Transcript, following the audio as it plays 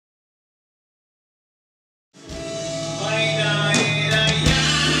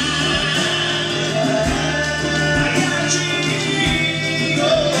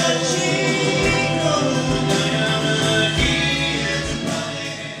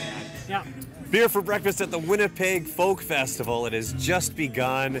Yeah. Beer for breakfast at the Winnipeg Folk Festival. It has just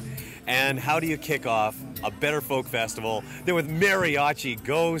begun. And how do you kick off a better folk festival than with Mariachi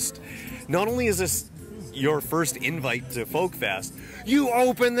Ghost? Not only is this your first invite to Folk Fest, you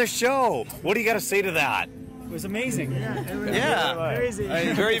open the show. What do you got to say to that? It was amazing. Yeah. Crazy.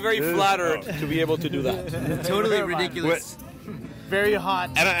 I'm very, very flattered to be able to do that. Totally ridiculous. Very hot.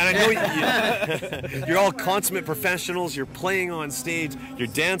 And I know you're all consummate professionals. You're playing on stage. You're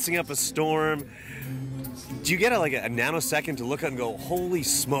dancing up a storm. Do you get a nanosecond to look up and go, holy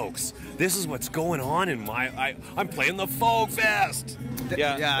smokes, this is what's going on in I'm playing the Folk Fest.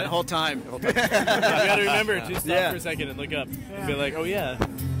 Yeah, the whole time. You gotta remember to stop for a second and look up and be like, oh yeah.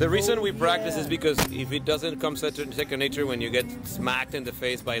 The reason we practice is because if it doesn't come second nature when you get smacked in the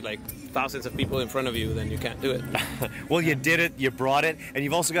face by like thousands of people in front of you, then you can't do it. Well, you did it, you brought it, and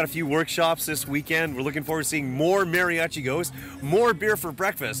you've also got a few workshops this weekend. We're looking forward to seeing more Mariachi Ghost, more beer for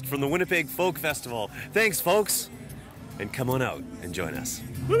breakfast from the Winnipeg Folk Festival. Thanks, folks, and come on out and join us.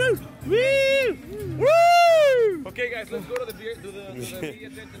 Woo! Woo! Woo! Okay, guys, let's go to the media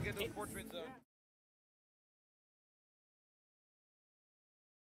tent and get those portraits.